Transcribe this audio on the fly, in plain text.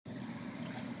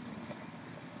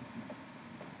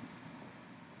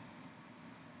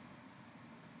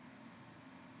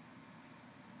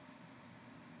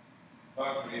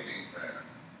Book reading prayer.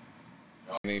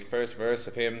 The first verse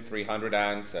of hymn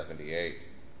 378.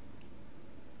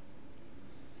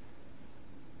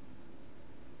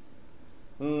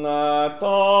 Let the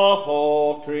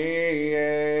whole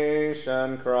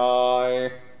creation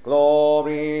cry,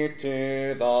 glory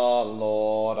to the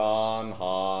Lord on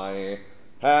high.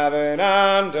 Heaven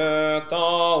and earth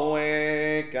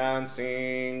awake and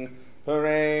sing,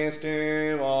 praise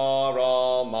to our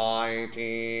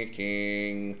Almighty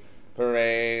King.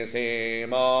 Praise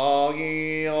him, all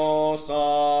ye hosts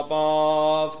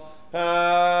above,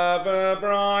 ever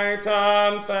bright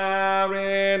and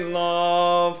fair in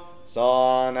love.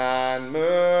 Sun and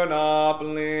moon,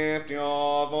 uplift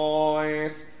your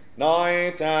voice,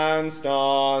 night and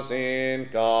stars in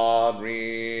God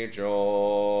rejoice.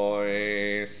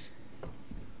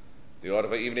 The order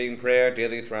for evening prayer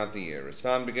daily throughout the year is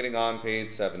found beginning on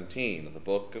page 17 of the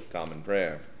Book of Common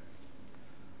Prayer.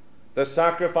 The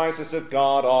sacrifices of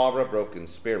God are a broken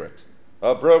spirit.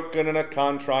 A broken and a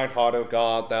contrite heart, O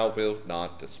God, thou wilt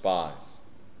not despise.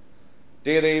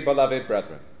 Dearly beloved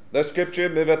brethren, the Scripture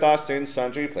moveth us in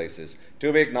sundry places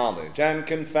to acknowledge and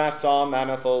confess our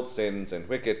manifold sins and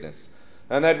wickedness,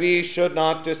 and that we should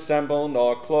not dissemble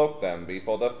nor cloak them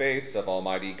before the face of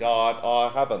Almighty God,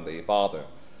 our heavenly Father,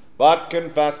 but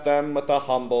confess them with a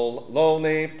humble,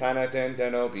 lowly, penitent,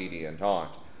 and obedient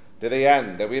heart, to the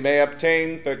end that we may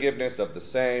obtain forgiveness of the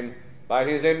same by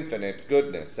his infinite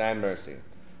goodness and mercy.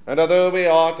 And although we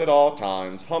ought at all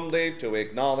times humbly to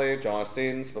acknowledge our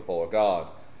sins before God,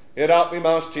 yet ought we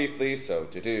most chiefly so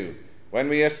to do when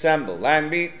we assemble and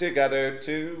meet together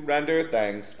to render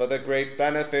thanks for the great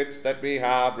benefits that we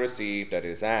have received at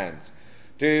his hands,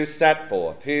 to set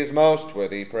forth his most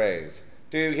worthy praise,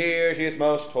 to hear his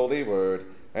most holy word,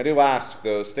 and to ask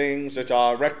those things which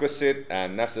are requisite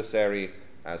and necessary,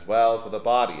 as well for the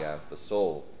body as the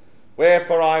soul.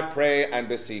 Wherefore I pray and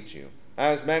beseech you,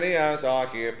 as many as are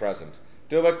here present,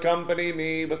 to accompany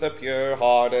me with a pure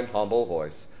heart and humble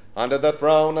voice under the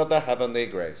throne of the heavenly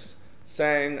grace,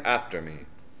 saying after me: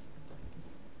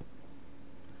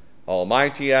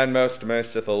 Almighty and most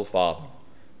merciful Father,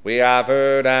 we have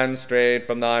erred and strayed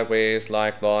from thy ways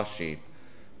like lost sheep.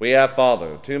 We have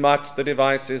followed too much the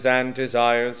devices and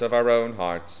desires of our own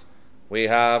hearts. We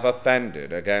have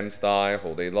offended against thy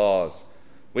holy laws.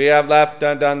 We have left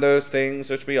undone those things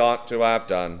which we ought to have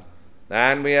done,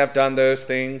 and we have done those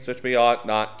things which we ought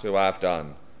not to have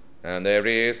done, and there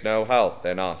is no health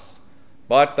in us.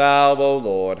 But thou, O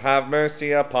Lord, have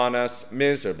mercy upon us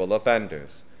miserable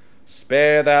offenders.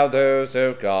 Spare thou those,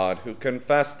 O God, who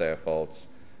confess their faults.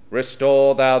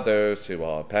 Restore thou those who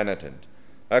are penitent,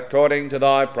 according to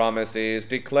thy promises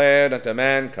declared unto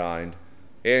mankind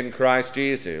in Christ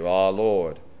Jesus our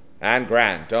Lord. And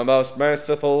grant, O most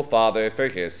merciful Father, for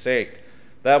his sake,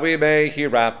 that we may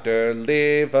hereafter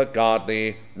live a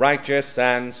godly, righteous,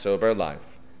 and sober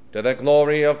life, to the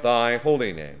glory of thy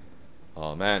holy name.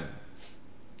 Amen.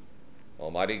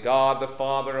 Almighty God, the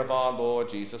Father of our Lord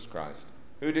Jesus Christ,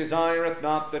 who desireth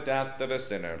not the death of a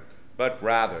sinner, but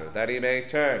rather that he may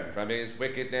turn from his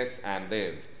wickedness and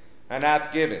live, and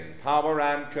hath given power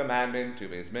and commandment to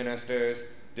his ministers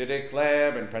to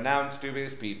declare and pronounce to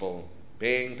his people,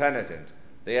 being penitent,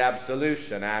 the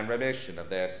absolution and remission of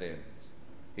their sins.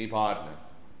 He pardoneth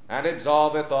and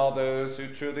absolveth all those who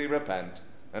truly repent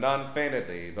and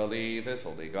unfeignedly believe his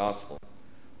holy gospel.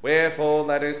 Wherefore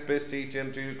let us beseech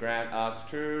him to grant us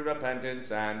true repentance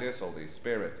and his Holy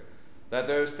Spirit, that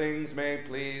those things may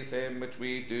please him which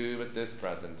we do at this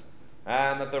present,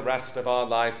 and that the rest of our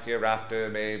life hereafter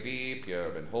may be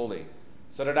pure and holy,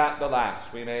 so that at the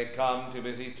last we may come to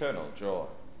his eternal joy.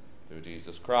 Through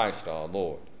Jesus Christ our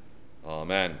Lord.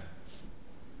 Amen.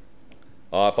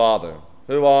 Our Father,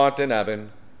 who art in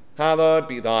heaven, hallowed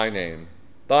be thy name.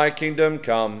 Thy kingdom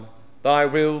come, thy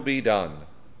will be done,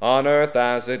 on earth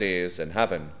as it is in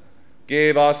heaven.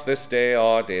 Give us this day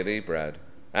our daily bread,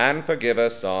 and forgive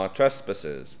us our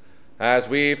trespasses, as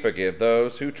we forgive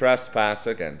those who trespass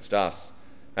against us.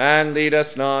 And lead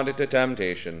us not into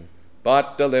temptation,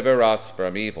 but deliver us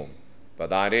from evil. For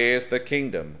thine is the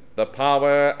kingdom, the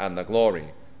power, and the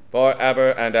glory, for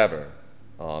ever and ever.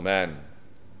 Amen.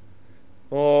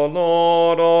 O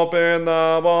Lord, open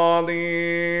thou our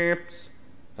lips,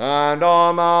 and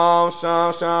our mouth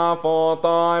shall shout forth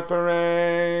thy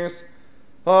praise.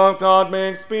 O God,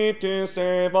 make speed to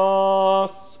save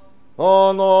us.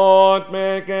 O Lord,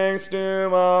 make haste to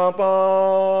help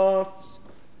us.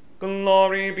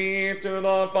 Glory be to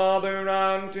the Father,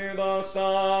 and to the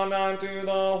Son, and to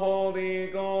the Holy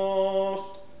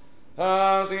Ghost,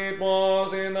 as it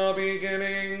was in the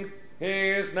beginning,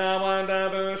 is now, and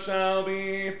ever shall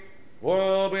be,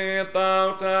 world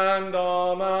without end. Amen.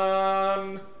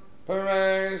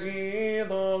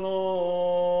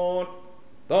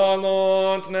 The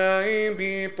Lord's name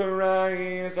be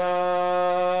praised.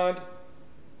 The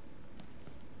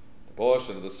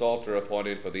portion of the Psalter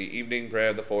appointed for the evening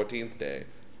prayer of the 14th day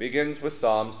begins with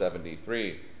Psalm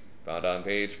 73, found on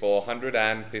page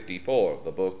 454 of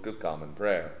the Book of Common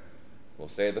Prayer. We'll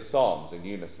say the Psalms in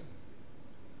unison.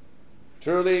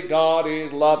 Truly God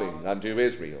is loving unto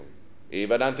Israel,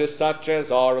 even unto such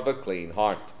as are of a clean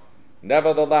heart.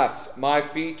 Nevertheless, my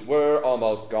feet were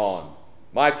almost gone.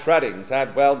 My treadings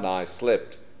had well nigh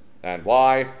slipped. And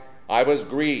why? I was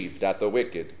grieved at the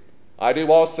wicked. I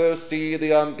do also see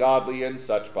the ungodly in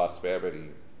such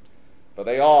prosperity. For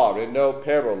they are in no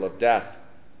peril of death,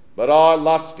 but are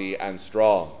lusty and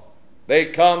strong. They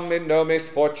come in no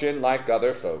misfortune like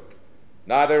other folk,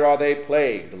 neither are they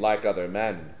plagued like other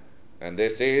men. And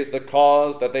this is the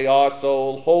cause that they are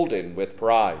so holden with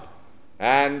pride,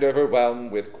 and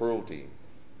overwhelmed with cruelty.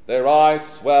 Their eyes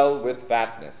swell with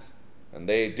fatness, and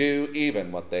they do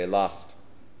even what they lust.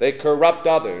 They corrupt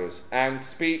others, and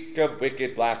speak of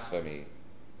wicked blasphemy.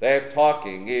 Their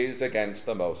talking is against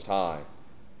the Most High.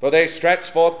 For they stretch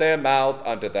forth their mouth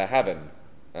unto the heaven,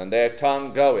 and their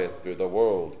tongue goeth through the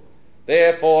world.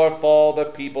 Therefore fall the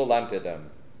people unto them,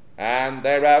 and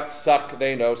thereout suck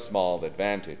they no small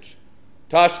advantage.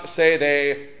 Tush, say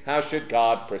they, how should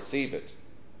God perceive it?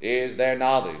 Is there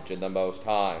knowledge in the Most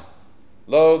High?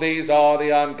 Lo, these are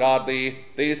the ungodly,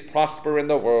 these prosper in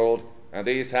the world, and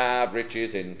these have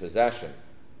riches in possession.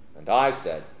 And I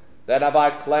said, then have I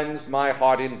cleansed my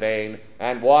heart in vain,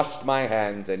 and washed my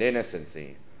hands in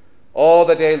innocency. All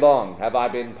the day long have I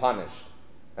been punished,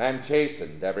 and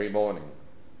chastened every morning.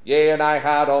 Yea, and I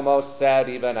had almost said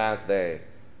even as they.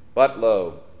 But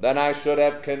lo, then I should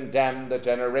have condemned the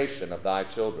generation of thy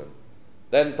children.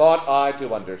 Then thought I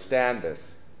to understand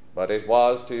this, but it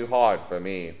was too hard for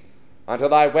me,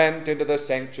 until I went into the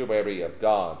sanctuary of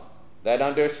God. Then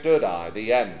understood I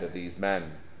the end of these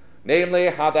men, namely,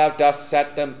 how thou dost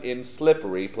set them in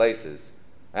slippery places,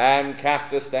 and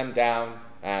castest them down,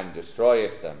 and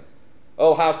destroyest them.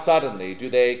 O how suddenly do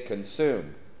they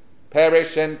consume,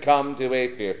 perish, and come to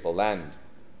a fearful end.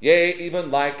 Yea,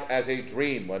 even like as a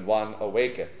dream when one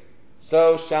awaketh,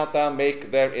 so shalt thou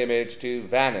make their image to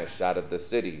vanish out of the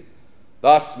city.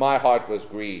 Thus my heart was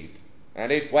grieved,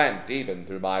 and it went even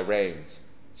through my reins.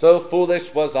 So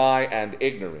foolish was I and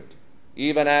ignorant,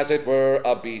 even as it were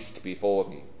a beast before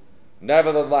me.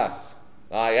 Nevertheless,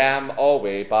 I am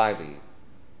alway by thee,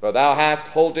 for thou hast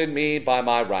holden me by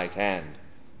my right hand.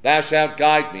 Thou shalt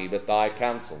guide me with thy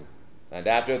counsel, and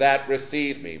after that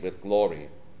receive me with glory.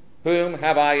 Whom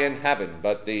have I in heaven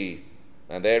but thee?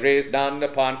 And there is none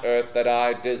upon earth that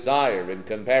I desire in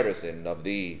comparison of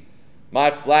thee.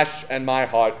 My flesh and my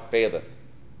heart faileth,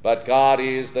 but God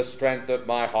is the strength of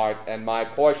my heart and my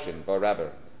portion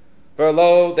forever. For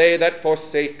lo, they that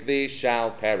forsake thee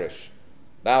shall perish.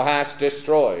 Thou hast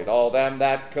destroyed all them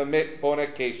that commit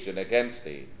fornication against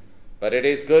thee. But it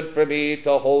is good for me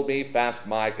to hold me fast,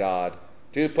 my God,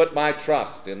 to put my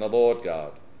trust in the Lord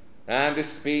God, and to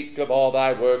speak of all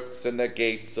thy works in the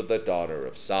gates of the daughter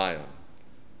of Sion.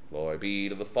 Glory be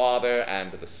to the Father,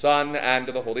 and to the Son, and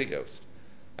to the Holy Ghost,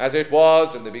 as it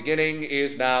was in the beginning,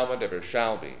 is now, and ever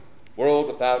shall be, world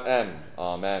without end.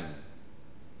 Amen.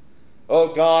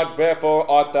 O God, wherefore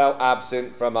art thou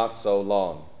absent from us so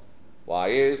long? Why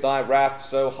is thy wrath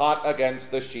so hot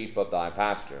against the sheep of thy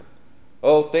pasture?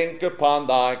 O think upon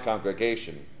thy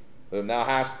congregation, whom thou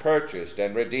hast purchased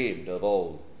and redeemed of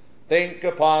old. Think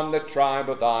upon the tribe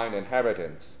of thine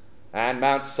inheritance, and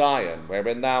Mount Sion,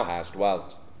 wherein thou hast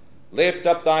dwelt. Lift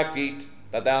up thy feet,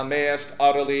 that thou mayest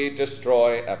utterly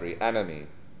destroy every enemy,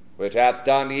 which hath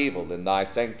done evil in thy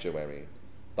sanctuary.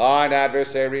 Thine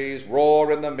adversaries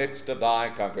roar in the midst of thy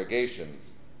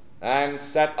congregations, and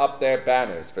set up their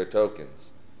banners for tokens.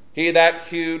 He that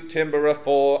hewed timber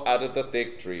afore out of the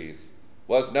thick trees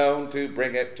was known to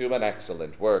bring it to an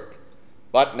excellent work.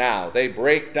 But now they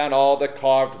break down all the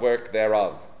carved work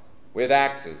thereof, with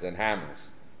axes and hammers.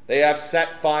 They have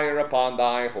set fire upon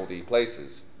thy holy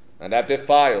places, and have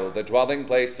defiled the dwelling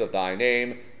place of thy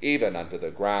name, even unto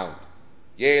the ground.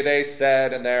 Yea, they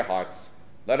said in their hearts,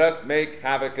 let us make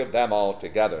havoc of them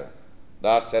altogether.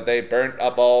 Thus have they burnt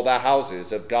up all the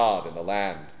houses of God in the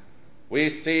land. We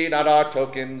see not our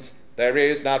tokens, there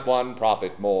is not one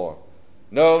prophet more.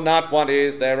 No, not one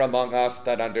is there among us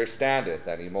that understandeth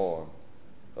any more.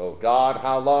 O God,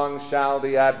 how long shall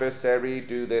the adversary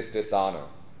do this dishonor?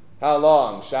 How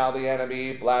long shall the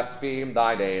enemy blaspheme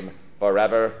thy name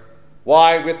forever?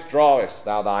 Why withdrawest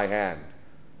thou thy hand?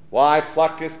 Why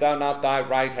pluckest thou not thy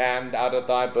right hand out of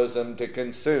thy bosom to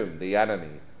consume the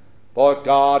enemy? For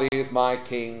God is my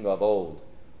King of old.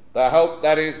 The hope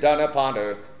that is done upon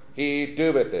earth, he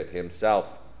doeth it himself.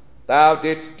 Thou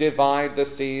didst divide the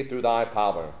sea through thy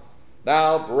power.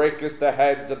 Thou breakest the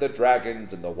heads of the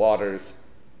dragons in the waters.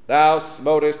 Thou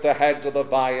smotest the heads of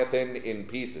Leviathan in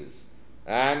pieces,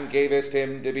 and gavest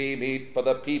him to be meat for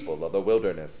the people of the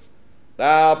wilderness.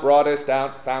 Thou broughtest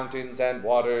out fountains and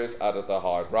waters out of the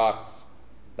hard rocks.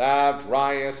 Thou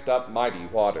driest up mighty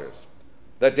waters.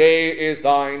 The day is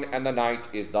thine, and the night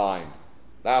is thine.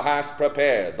 Thou hast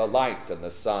prepared the light and the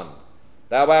sun.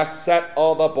 Thou hast set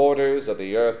all the borders of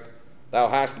the earth. Thou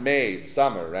hast made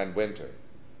summer and winter.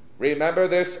 Remember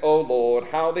this, O Lord,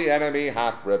 how the enemy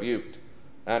hath rebuked,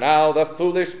 and how the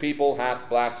foolish people hath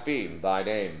blasphemed thy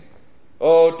name.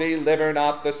 O deliver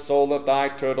not the soul of thy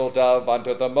turtle dove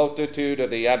unto the multitude of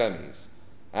the enemies,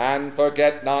 and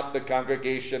forget not the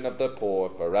congregation of the poor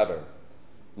forever.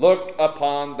 Look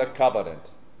upon the covenant,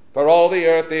 for all the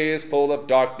earth is full of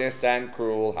darkness and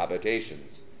cruel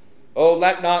habitations. O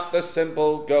let not the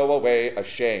simple go away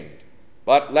ashamed,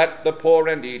 but let the poor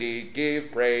and needy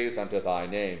give praise unto thy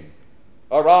name.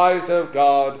 Arise, O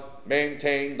God,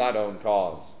 maintain thine own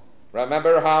cause.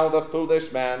 Remember how the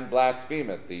foolish man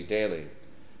blasphemeth thee daily.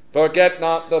 Forget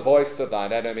not the voice of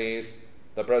thine enemies.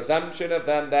 The presumption of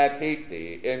them that hate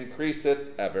thee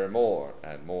increaseth ever more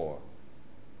and more.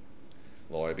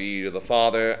 Glory be to the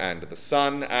Father, and to the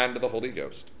Son, and to the Holy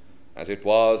Ghost, as it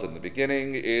was in the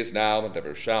beginning, is now, and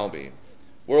ever shall be,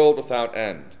 world without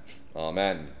end.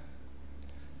 Amen.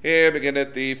 Here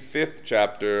beginneth the 5th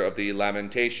chapter of the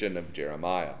Lamentation of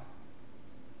Jeremiah.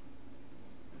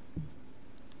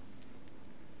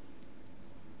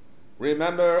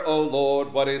 Remember, O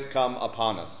Lord, what is come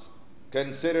upon us.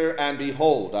 Consider and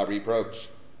behold our reproach.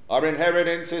 Our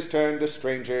inheritance is turned to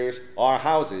strangers, our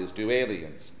houses to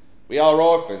aliens. We are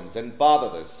orphans and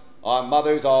fatherless, our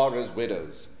mothers are as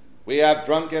widows. We have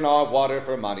drunken our water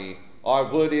for money,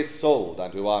 our wood is sold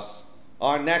unto us.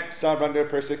 Our necks are under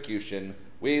persecution,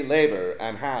 we labor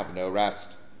and have no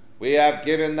rest. We have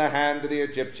given the hand to the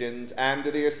Egyptians and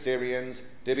to the Assyrians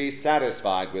to be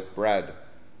satisfied with bread.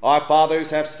 Our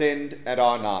fathers have sinned and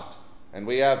are not, and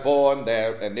we have borne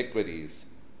their iniquities.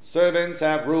 Servants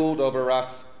have ruled over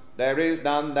us, there is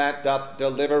none that doth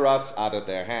deliver us out of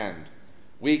their hand.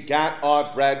 We gat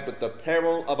our bread with the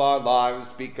peril of our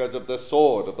lives because of the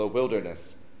sword of the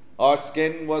wilderness. Our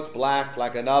skin was black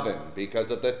like an oven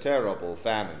because of the terrible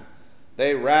famine.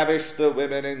 They ravished the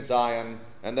women in Zion,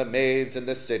 and the maids in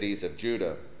the cities of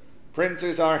Judah.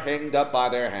 Princes are hanged up by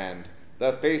their hand,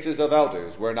 the faces of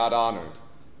elders were not honored.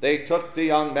 They took the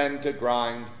young men to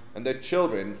grind, and the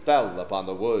children fell upon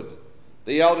the wood.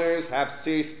 The elders have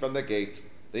ceased from the gate,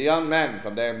 the young men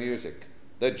from their music.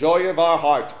 The joy of our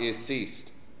heart is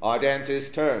ceased, our dance is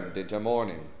turned into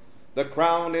mourning. The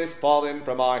crown is fallen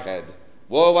from our head.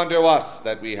 Woe unto us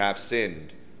that we have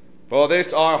sinned. For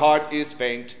this our heart is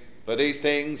faint, for these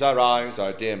things our eyes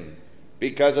are dim.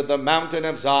 Because of the mountain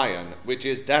of Zion, which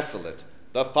is desolate,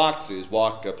 the foxes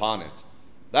walk upon it.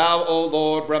 Thou, O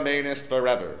Lord, remainest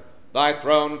forever, thy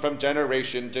throne from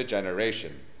generation to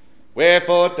generation.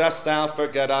 Wherefore dost thou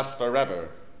forget us forever,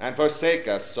 and forsake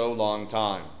us so long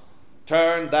time?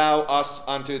 Turn thou us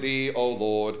unto thee, O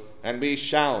Lord, and we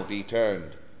shall be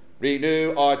turned.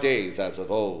 Renew our days as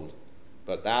of old.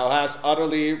 But thou hast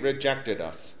utterly rejected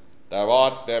us. Thou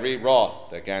art very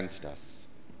wroth against us.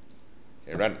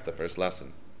 Here endeth the first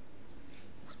lesson.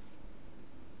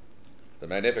 The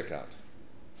Magnificat.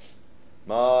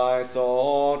 My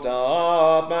soul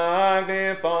doth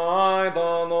magnify the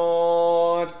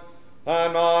Lord,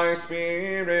 and my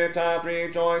spirit hath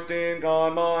rejoiced in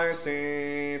God my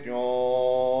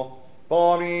Saviour.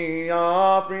 For he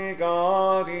hath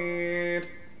regarded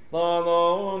the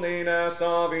lowliness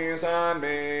of his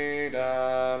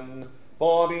handmaiden.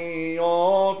 For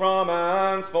behold, from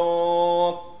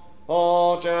henceforth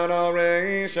all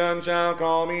generations shall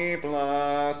call me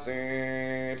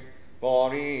blessed.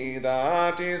 For he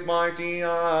that is mighty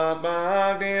hath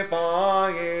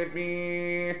magnified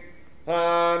me,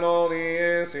 and holy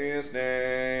is his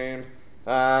name,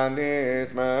 and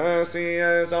his mercy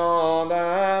is on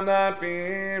them that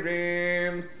fear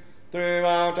him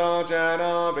throughout all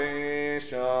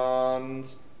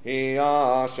generations. He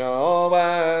hath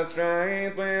showed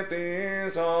strength with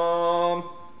his arm.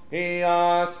 He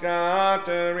hath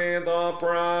scattered the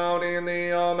proud in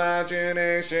the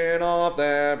imagination of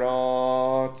their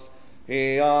hearts.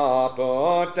 He hath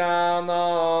put down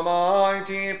the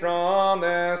mighty from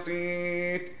their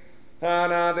seat,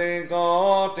 and hath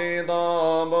exalted the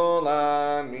humble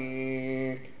and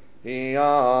meek. He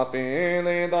hath filled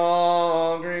the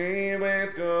hungry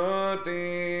with good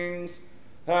things,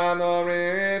 and the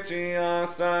rich he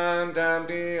hath sent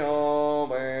empty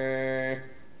away.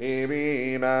 He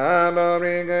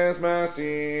remembering his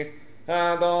mercy,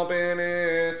 hath opened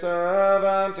his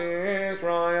servant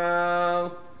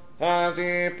Israel, as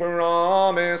he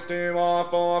promised to our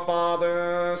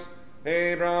forefathers,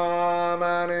 Abraham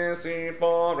and his seed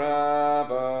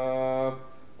forever.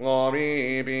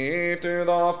 Glory be to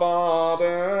the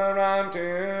Father, and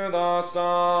to the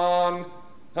Son,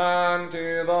 and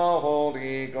to the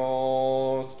Holy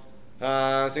Ghost,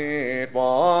 as it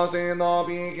was in the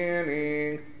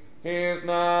beginning, is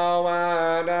now,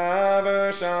 and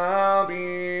ever shall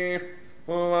be,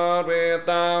 world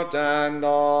without end.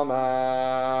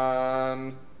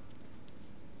 Amen.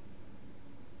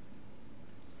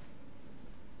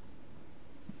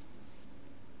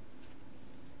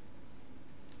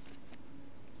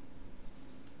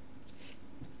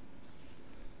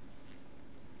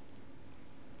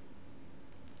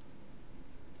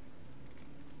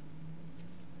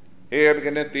 Here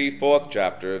beginneth the 4th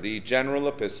chapter of the general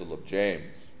epistle of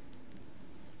James.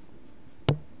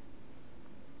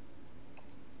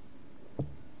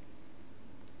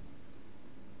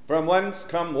 From whence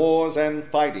come wars and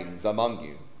fightings among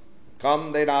you?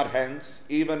 Come they not hence,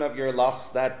 even of your lusts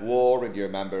that war in your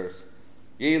members?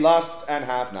 Ye lust and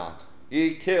have not,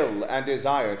 ye kill and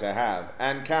desire to have,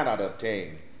 and cannot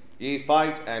obtain. Ye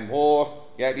fight and war,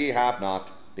 yet ye have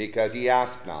not, because ye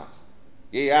ask not.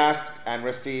 Ye ask and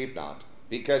receive not,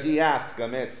 because ye ask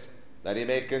amiss, that ye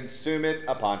may consume it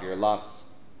upon your lusts.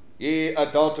 Ye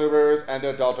adulterers and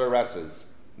adulteresses,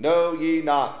 know ye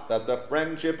not that the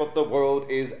friendship of the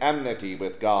world is enmity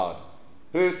with God?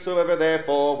 Whosoever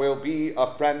therefore will be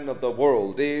a friend of the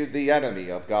world is the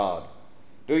enemy of God.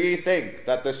 Do ye think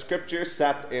that the Scripture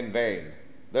saith in vain,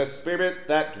 the Spirit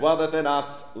that dwelleth in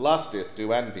us lusteth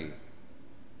to envy?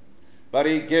 But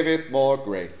he giveth more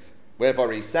grace.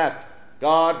 Wherefore he saith,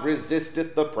 God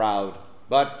resisteth the proud,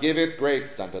 but giveth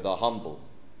grace unto the humble.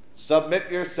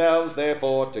 Submit yourselves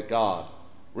therefore to God.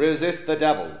 Resist the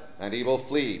devil, and he will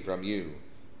flee from you.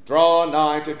 Draw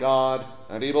nigh to God,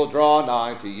 and he will draw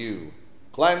nigh to you.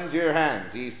 Cleanse your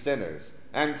hands, ye sinners,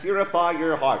 and purify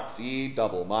your hearts, ye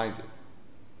double-minded.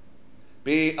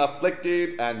 Be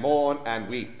afflicted, and mourn, and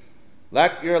weep.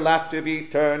 Let your laughter be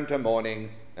turned to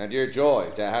mourning, and your joy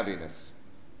to heaviness.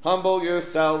 Humble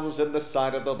yourselves in the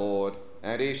sight of the Lord,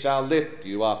 and he shall lift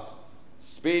you up.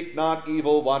 Speak not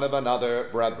evil one of another,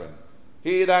 brethren.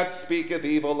 He that speaketh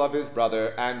evil of his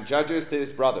brother, and judgeth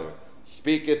his brother,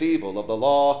 speaketh evil of the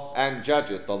law, and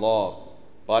judgeth the law.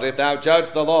 But if thou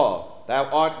judge the law, thou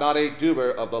art not a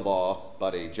doer of the law,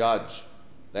 but a judge.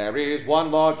 There is one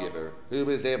lawgiver, who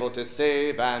is able to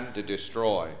save and to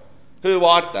destroy. Who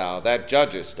art thou that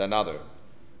judgest another?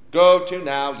 Go to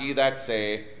now, ye that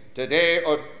say, Today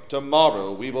or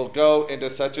tomorrow we will go into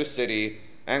such a city,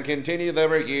 and continue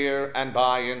there a year, and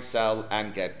buy and sell,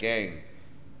 and get gain.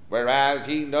 Whereas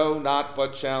ye know not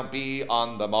what shall be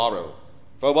on the morrow.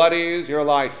 For what is your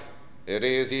life? It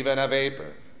is even a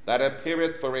vapor, that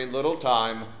appeareth for a little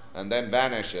time, and then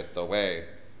vanisheth away.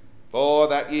 For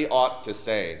that ye ought to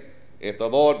say, If the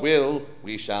Lord will,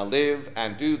 we shall live,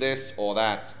 and do this or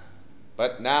that.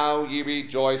 But now ye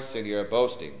rejoice in your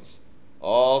boastings.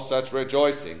 All such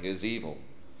rejoicing is evil.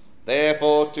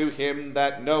 Therefore to him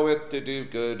that knoweth to do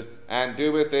good, and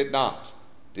doeth it not,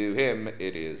 to him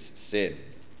it is sin.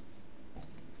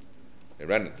 We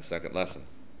rendered the second lesson.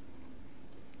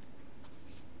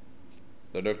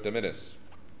 The Nunc Dimittis.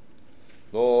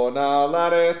 Lord, now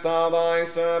lettest thou thy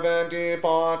servant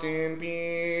depart in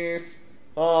peace,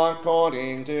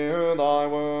 according to thy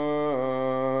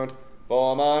word.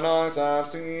 For mine eyes have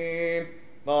seen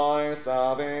thy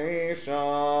salvation,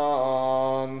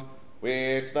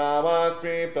 which thou hast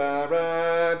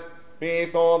prepared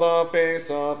before the face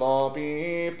of all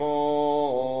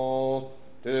people,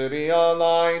 to be a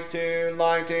light to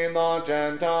lighten the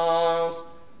Gentiles,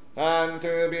 and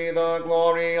to be the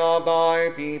glory of thy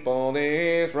people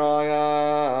Israel.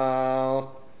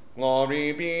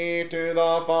 Glory be to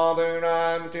the Father,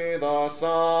 and to the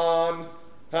Son,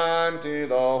 and to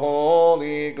the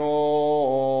Holy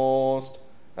Ghost,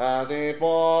 as it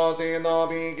was in the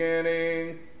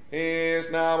beginning, is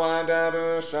now, and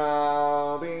ever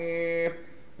shall be,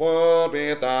 world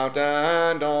without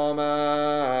end.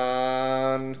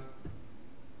 Amen.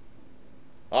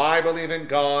 I believe in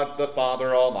God, the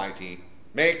Father Almighty,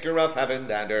 maker of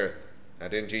heaven and earth,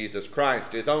 and in Jesus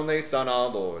Christ, his only Son, our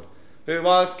Lord, who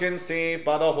was conceived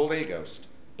by the Holy Ghost,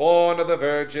 born of the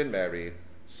Virgin Mary,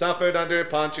 suffered under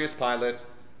Pontius Pilate,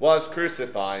 was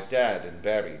crucified, dead, and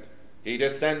buried. He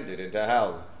descended into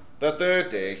hell. The third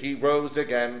day he rose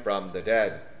again from the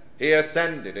dead. He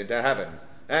ascended into heaven,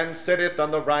 and sitteth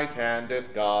on the right hand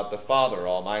of God the Father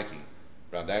Almighty.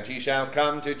 From thence he shall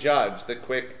come to judge the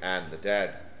quick and the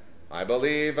dead. I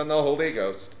believe in the Holy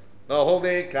Ghost, the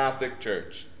Holy Catholic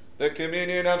Church, the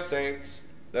communion of saints,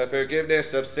 the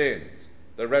forgiveness of sins,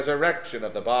 the resurrection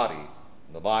of the body,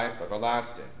 and the life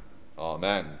everlasting.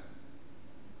 Amen.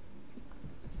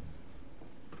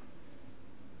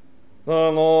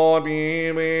 The Lord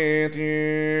be with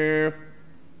you,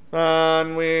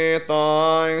 and with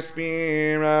thy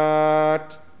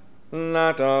spirit.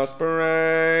 Let us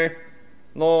pray.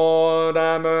 Lord,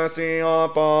 have mercy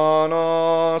upon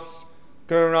us.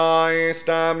 Christ,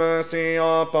 have mercy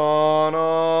upon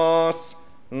us.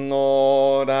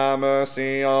 Lord, have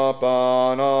mercy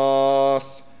upon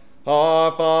us.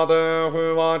 Our Father,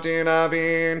 who art in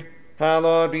heaven,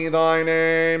 hallowed be thy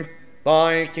name.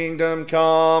 Thy kingdom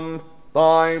come,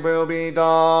 thy will be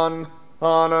done,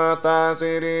 on earth as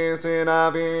it is in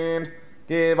heaven.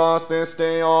 Give us this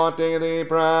day our daily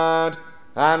bread,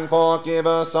 and forgive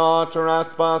us our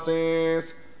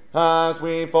trespasses, as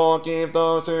we forgive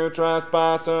those who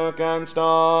trespass against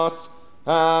us.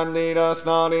 And lead us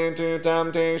not into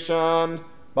temptation,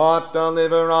 but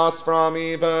deliver us from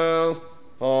evil.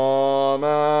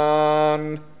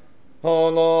 Amen. O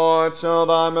Lord, show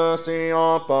thy mercy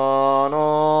upon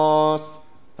us,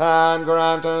 and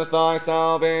grant us thy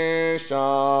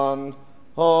salvation.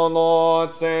 O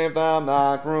Lord, save them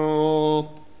that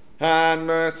rule, and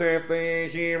mercifully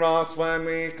hear us when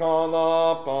we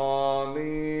call upon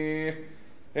thee.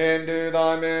 Endue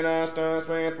thy ministers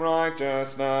with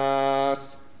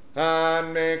righteousness,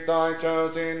 and make thy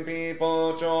chosen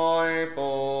people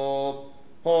joyful.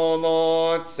 O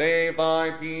Lord, save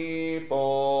thy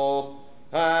people,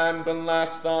 and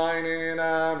bless thine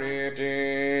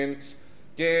inheritance.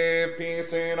 Give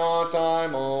peace in our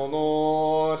time, O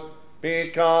Lord,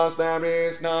 because there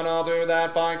is none other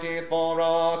that fighteth for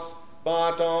us,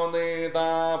 but only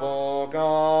thou, O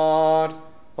God.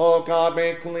 O God,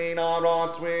 make clean our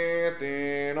hearts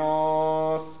within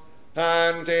us,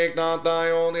 and take not thy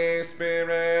Holy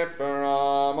Spirit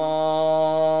from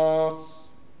us.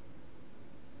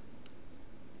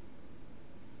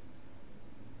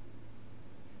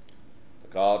 The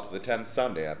call to the 10th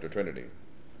Sunday after Trinity.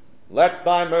 Let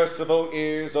thy merciful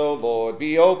ears, O Lord,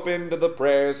 be open to the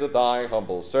prayers of thy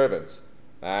humble servants,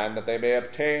 and that they may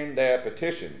obtain their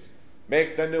petitions,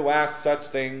 make them to ask such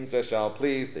things as shall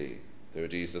please thee, through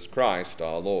Jesus Christ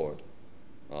our Lord.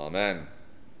 Amen.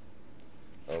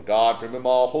 O God, from whom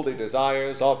all holy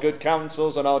desires, all good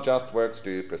counsels, and all just works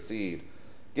do proceed,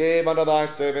 give unto thy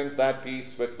servants that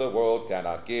peace which the world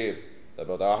cannot give, that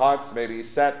both our hearts may be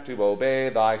set to obey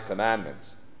thy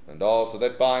commandments, and also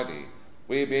that by thee,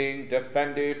 we being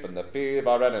defended from the fear of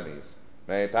our enemies,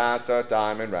 may pass our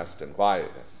time in rest and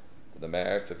quietness, for the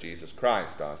merits of Jesus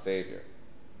Christ our Saviour.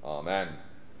 Amen.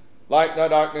 Lighten our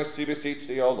darkness, we beseech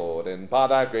thee, O Lord, and by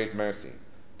thy great mercy,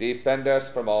 defend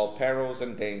us from all perils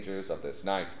and dangers of this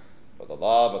night, for the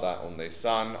love of thy only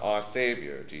Son, our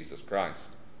Saviour, Jesus Christ.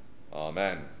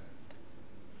 Amen.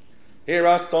 Hear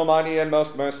us, Almighty and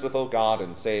most merciful God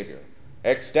and Saviour.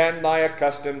 Extend thy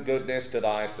accustomed goodness to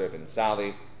thy servant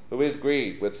Sally, who is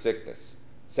grieved with sickness.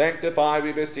 Sanctify,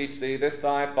 we beseech thee, this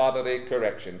thy fatherly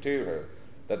correction to her,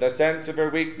 that the sense of her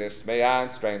weakness may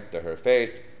add strength to her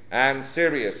faith, and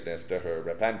seriousness to her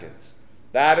repentance,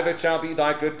 that if it shall be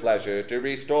thy good pleasure to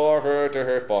restore her to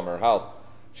her former health,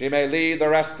 she may lead the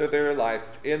rest of her life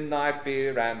in thy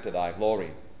fear and to thy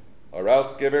glory. Or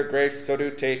else give her grace so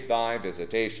to take thy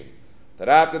visitation, that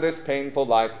after this painful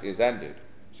life is ended,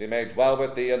 she may dwell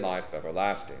with thee in life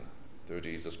everlasting, through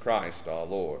Jesus Christ our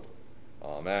Lord.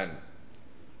 Amen.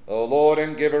 O Lord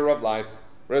and giver of life,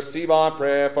 receive our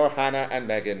prayer for Hannah and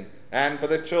Megan, and for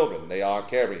the children they are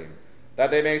carrying, that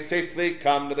they may safely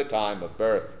come to the time of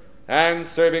birth, and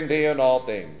serving thee in all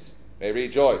things, may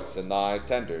rejoice in thy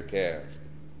tender care.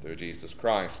 Through Jesus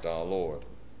Christ our Lord.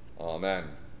 Amen.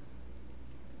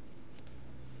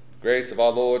 Grace of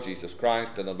our Lord Jesus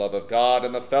Christ, and the love of God,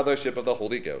 and the fellowship of the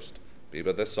Holy Ghost, be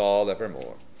with us all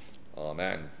evermore.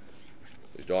 Amen.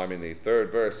 Please join me in the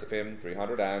third verse of hymn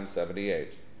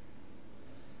 378.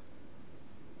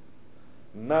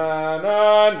 Men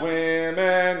and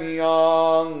women,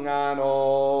 young and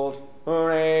old,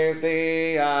 raise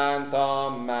the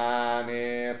anthem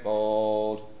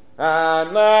manifold,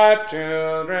 and let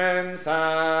children's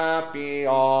happy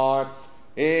hearts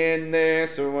in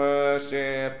this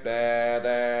worship bear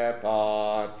their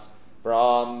parts.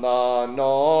 From the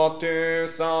north to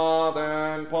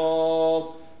southern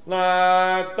pole,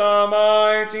 let the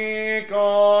mighty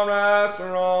chorus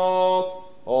roll.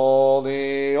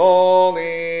 Holy,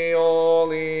 holy,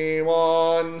 holy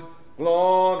one,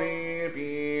 glory.